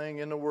precious thing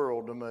in the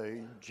world to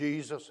me.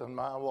 Jesus and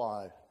my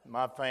wife,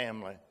 my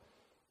family.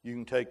 You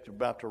can take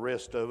about the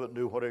rest of it and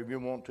do whatever you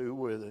want to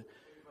with it.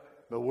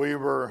 But we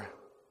were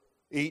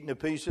eating a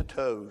piece of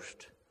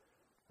toast,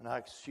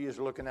 and she was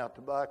looking out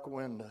the back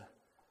window.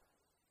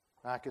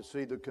 I could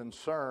see the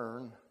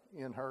concern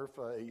in her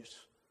face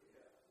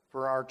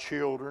for our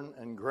children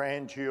and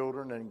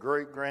grandchildren and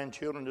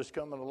great-grandchildren just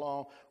coming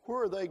along.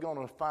 Where are they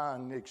going to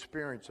find the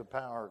experience of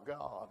power of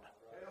God?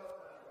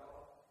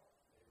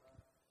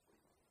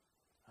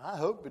 I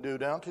hope we do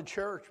down to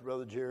church,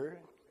 Brother Jerry.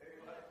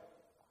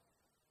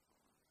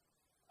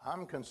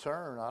 I'm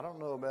concerned. I don't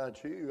know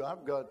about you.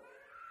 I've got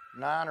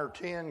 9 or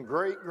 10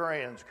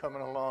 great-grands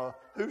coming along.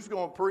 Who's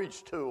going to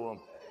preach to them?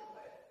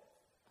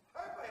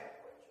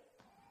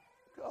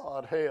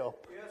 God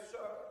help. Yes, sir.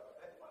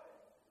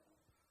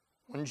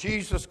 When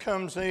Jesus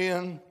comes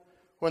in,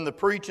 when the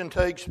preaching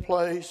takes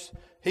place,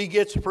 he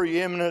gets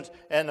preeminence,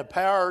 and the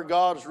power of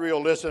God is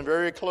real. Listen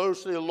very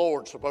closely. The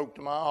Lord spoke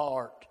to my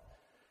heart.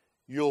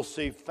 You'll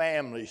see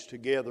families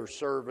together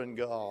serving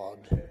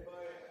God.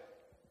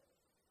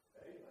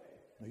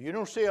 You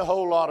don't see a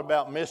whole lot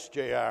about Miss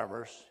J.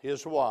 Ivers,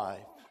 his wife.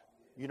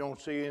 You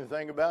don't see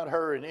anything about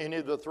her in any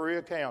of the 3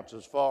 accounts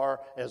as far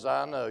as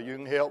I know. You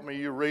can help me.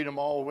 You read them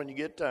all when you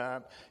get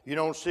time. You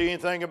don't see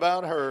anything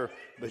about her,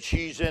 but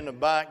she's in the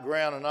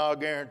background, and I'll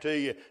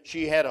guarantee you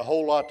she had a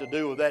whole lot to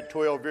do with that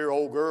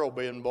 12-year-old girl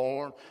being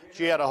born.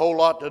 She had a whole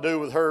lot to do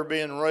with her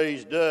being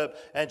raised up,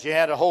 and she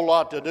had a whole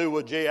lot to do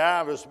with J.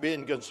 Ivers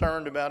being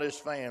concerned about his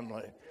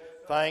family.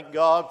 Thank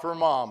God for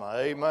Mama.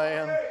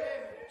 Amen.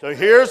 So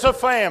here's a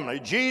family.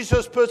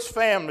 Jesus puts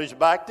families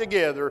back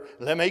together.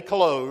 Let me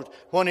close.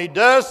 When he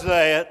does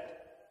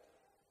that,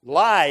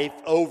 life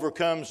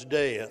overcomes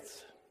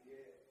death.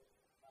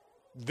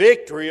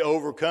 Victory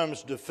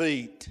overcomes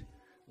defeat.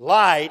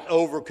 Light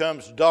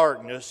overcomes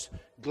darkness.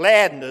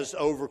 Gladness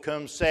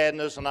overcomes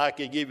sadness. And I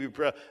could give you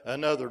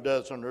another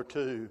dozen or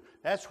two.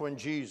 That's when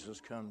Jesus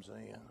comes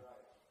in.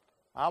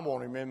 I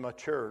want him in my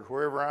church.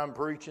 Wherever I'm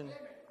preaching,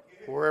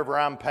 wherever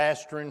I'm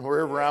pastoring,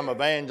 wherever I'm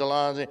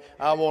evangelizing,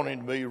 I want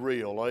him to be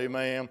real.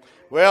 Amen.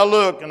 Well,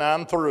 look, and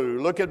I'm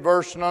through. Look at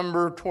verse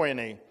number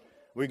 20.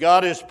 We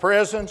got his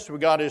presence. We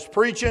got his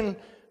preaching.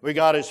 We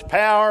got his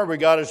power. We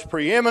got his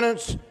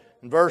preeminence.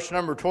 In verse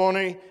number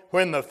 20,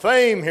 when the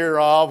fame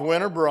hereof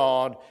went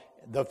abroad,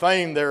 the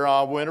fame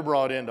thereof went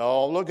abroad into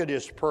all. Look at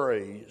his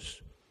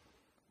praise.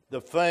 The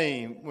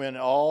fame went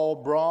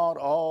all abroad,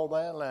 all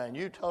that land.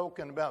 You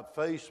talking about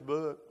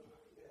Facebook?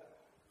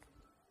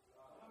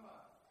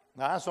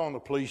 Now, I was on the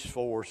police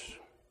force,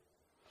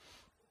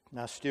 and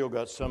I still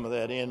got some of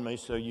that in me,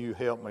 so you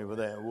help me with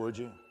that, would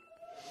you?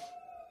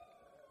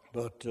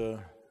 But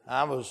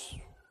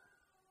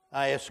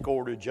I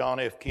escorted John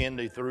F.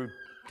 Kennedy through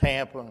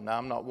Tampa, and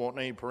I'm not wanting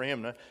any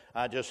preeminent.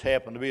 I just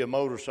happened to be a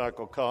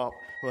motorcycle cop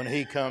when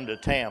he come to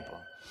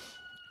Tampa.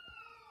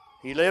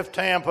 He left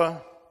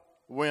Tampa,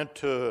 went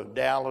to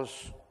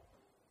Dallas,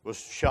 was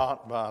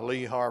shot by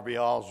Lee Harvey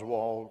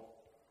Oswald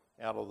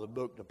out of the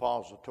book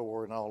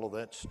depository and all of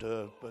that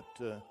stuff.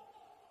 But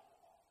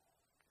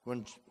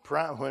when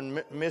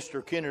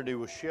Mr. Kennedy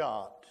was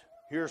shot,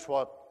 here's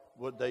what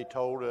they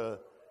told.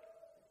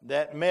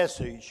 That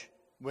message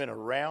went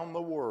around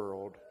the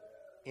world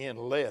in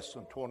less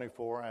than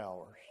 24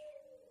 hours.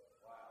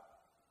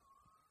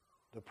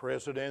 The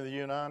President of the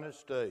United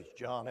States,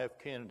 John F.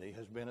 Kennedy,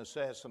 has been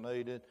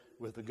assassinated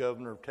with the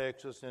governor of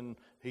Texas, and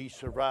he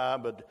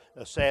survived, but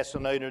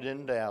assassinated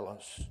in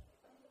Dallas.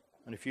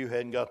 And if you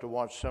hadn't got to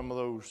watch some of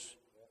those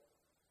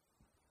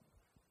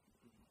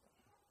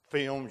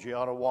films, you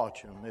ought to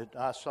watch them.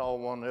 I saw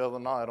one the other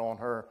night on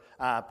her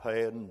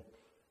iPad and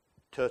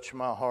touched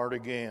my heart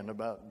again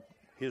about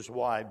his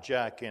wife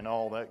Jackie and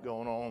all that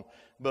going on.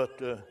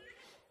 But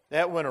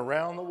that went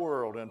around the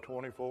world in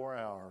 24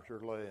 hours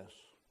or less.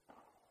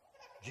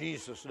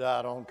 Jesus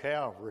died on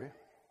Calvary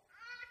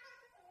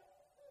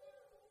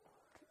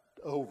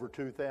over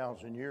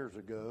 2,000 years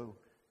ago,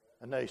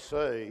 and they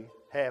say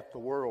half the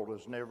world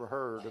has never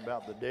heard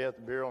about the death,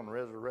 burial, and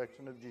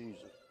resurrection of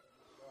Jesus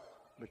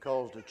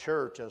because the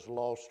church has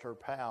lost her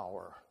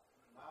power.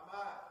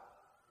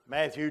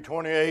 Matthew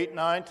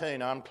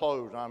 28:19, I'm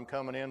closed. I'm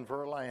coming in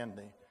for a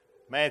landing.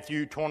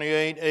 Matthew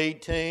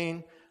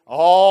 28:18,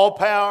 all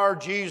power,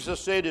 Jesus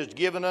said, is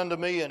given unto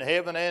me in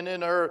heaven and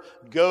in earth.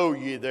 Go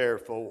ye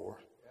therefore.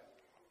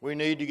 We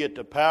need to get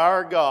the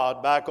power of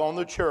God back on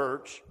the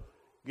church.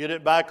 Get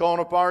it back on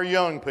up our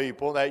young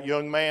people. That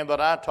young man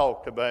that I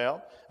talked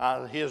about,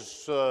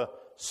 his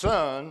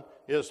son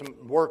is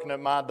working at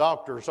my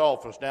doctor's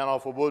office down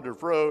off of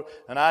Woodruff Road,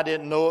 and I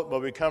didn't know it,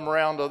 but we come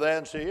around to that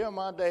and say, yeah,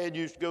 my dad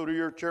used to go to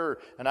your church.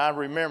 And I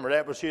remember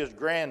that was his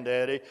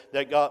granddaddy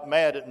that got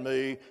mad at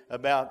me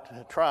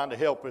about trying to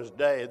help his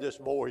dad, this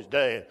boy's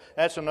dad.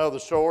 That's another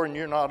story, and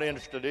you're not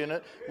interested in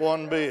it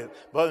one bit.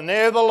 But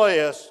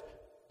nevertheless,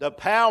 the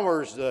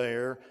power's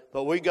there,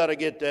 but we got to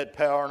get that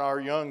power in our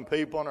young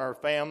people and our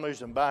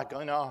families and back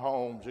in our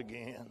homes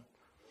again.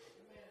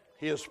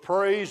 His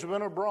praise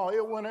went abroad.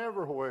 It went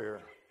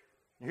everywhere.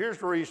 Here's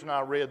the reason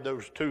I read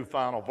those two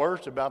final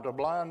verses about the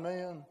blind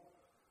men.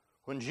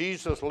 When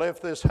Jesus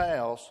left this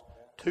house,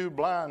 two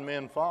blind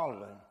men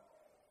followed him.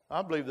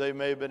 I believe they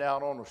may have been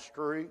out on the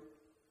street,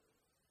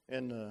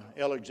 and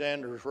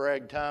Alexander's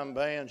ragtime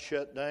band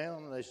shut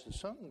down. And they said,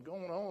 something's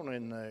going on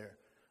in there.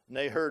 And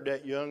they heard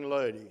that young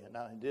lady,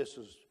 and this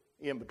is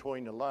in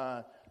between the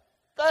line.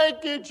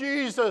 Thank you,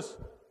 Jesus,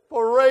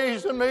 for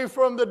raising me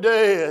from the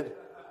dead.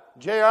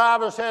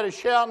 Jairus had a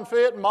shouting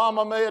fit, and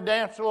Mama may have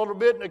danced a little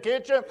bit in the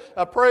kitchen,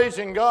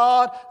 praising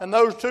God. And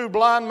those two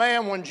blind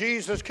men, when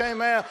Jesus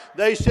came out,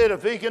 they said,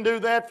 if he can do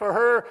that for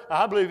her,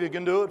 I believe he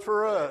can do it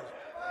for us.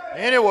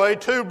 Anyway,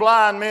 two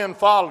blind men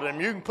followed him.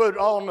 You can put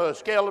on the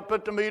scale,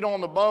 put the meat on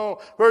the bone,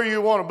 where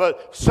you want it.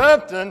 But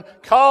something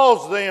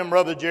caused them,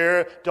 Brother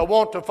Jared, to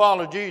want to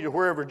follow Jesus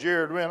wherever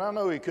Jared went. I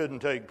know he couldn't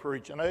take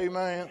preaching.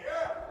 Amen.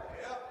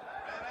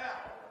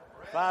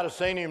 If I'd have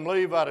seen him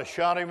leave, I'd have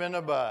shot him in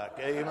the back.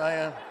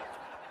 Amen.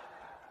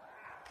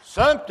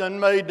 Something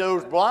made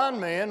those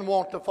blind men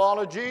want to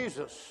follow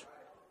Jesus.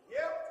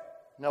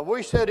 Now,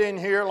 we sit in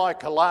here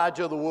like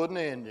Elijah the wooden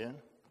Indian.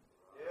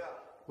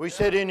 We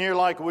sit in here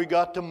like we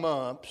got the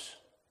mumps.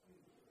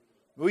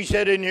 We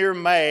sit in here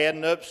mad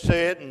and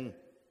upset and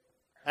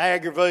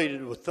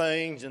aggravated with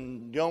things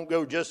and don't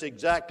go just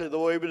exactly the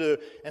way we do.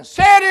 And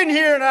sit in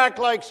here and act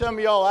like some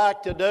of y'all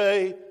act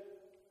today.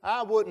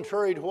 I wouldn't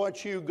trade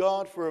what you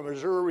got for a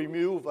Missouri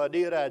mule. If I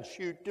did, I'd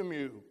shoot the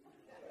mule.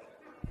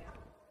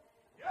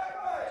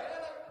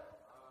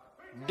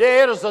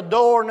 Dead as a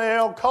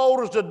doornail,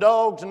 cold as the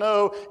dogs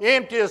know,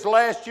 empty as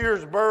last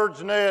year's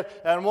bird's nest,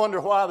 and wonder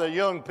why the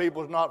young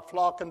people's not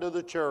flocking to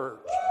the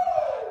church.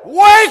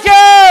 Wake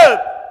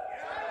up!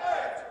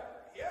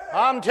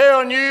 I'm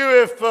telling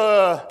you, if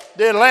the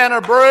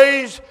Atlanta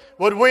Braves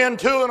would win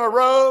 2 in a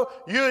row,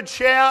 you'd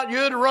shout,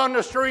 you'd run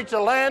the streets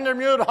of Landon,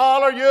 you'd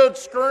holler, you'd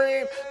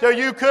scream till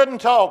you couldn't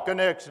talk the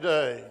next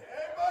day.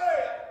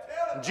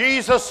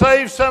 Jesus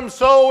saved some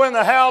soul in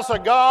the house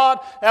of God,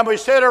 and we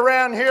sit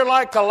around here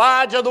like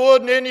Elijah the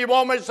wooden Indian. You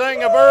want me to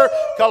sing of her?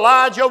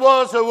 Elijah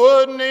was a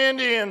wooden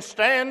Indian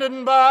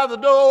standing by the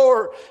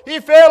door. He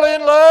fell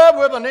in love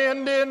with an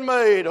Indian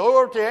maid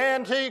over at the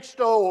antique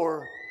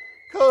store.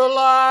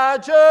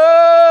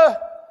 Elijah,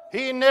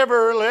 he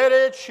never let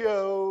it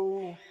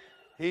show.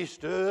 He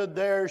stood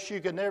there, she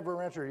could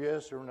never answer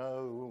yes or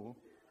no.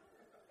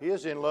 He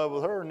is in love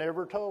with her,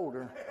 never told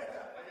her.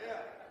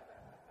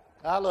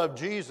 I love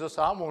Jesus.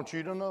 I want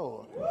you to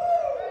know it.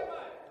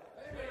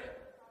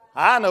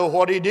 I know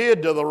what he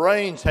did to the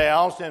Rains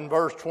house in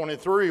verse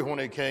 23 when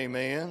he came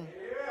in.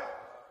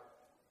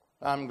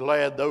 I'm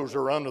glad those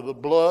are under the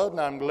blood, and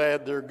I'm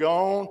glad they're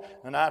gone.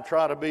 And I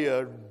try to be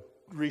a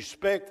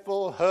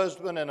respectful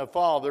husband and a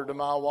father to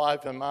my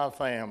wife and my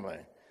family.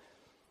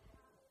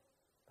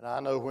 But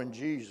I know when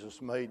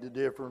Jesus made the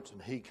difference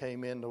and he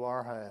came into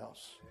our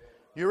house.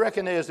 You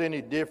reckon there's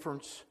any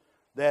difference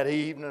that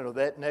evening or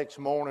that next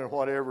morning,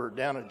 whatever,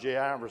 down at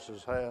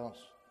Jairus' house?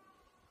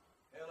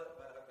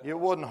 It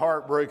wasn't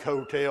Heartbreak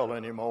Hotel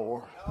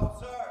anymore. No,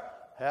 sir.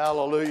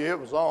 Hallelujah, it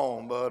was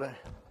on, buddy.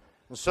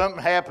 And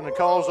something happened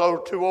because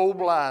those two old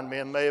blind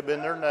men may have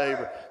been their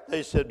neighbor.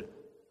 They said,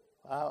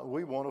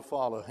 we want to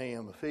follow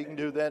him. If he can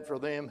do that for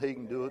them, he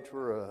can do it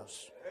for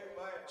us.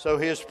 Amen. So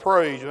his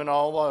praise and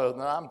all that.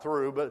 And I'm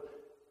through, but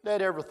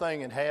let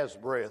everything that has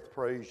breath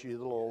praise you,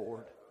 the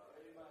Lord.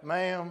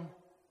 Ma'am,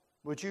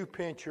 would you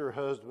pinch your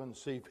husband and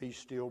see if he's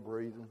still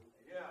breathing?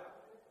 Yeah.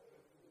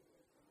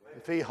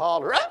 If he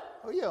hollers,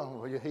 oh yeah,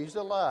 well, he's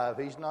alive.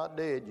 He's not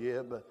dead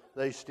yet, but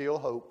they still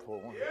hope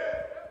for him.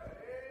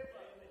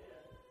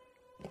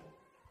 Yeah.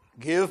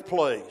 Give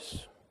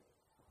place.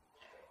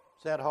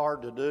 Is that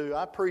hard to do?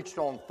 I preached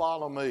on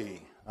follow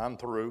me. I'm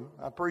through.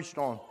 I preached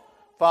on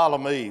follow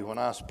me when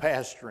I was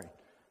pastoring.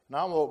 And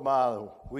I walked by the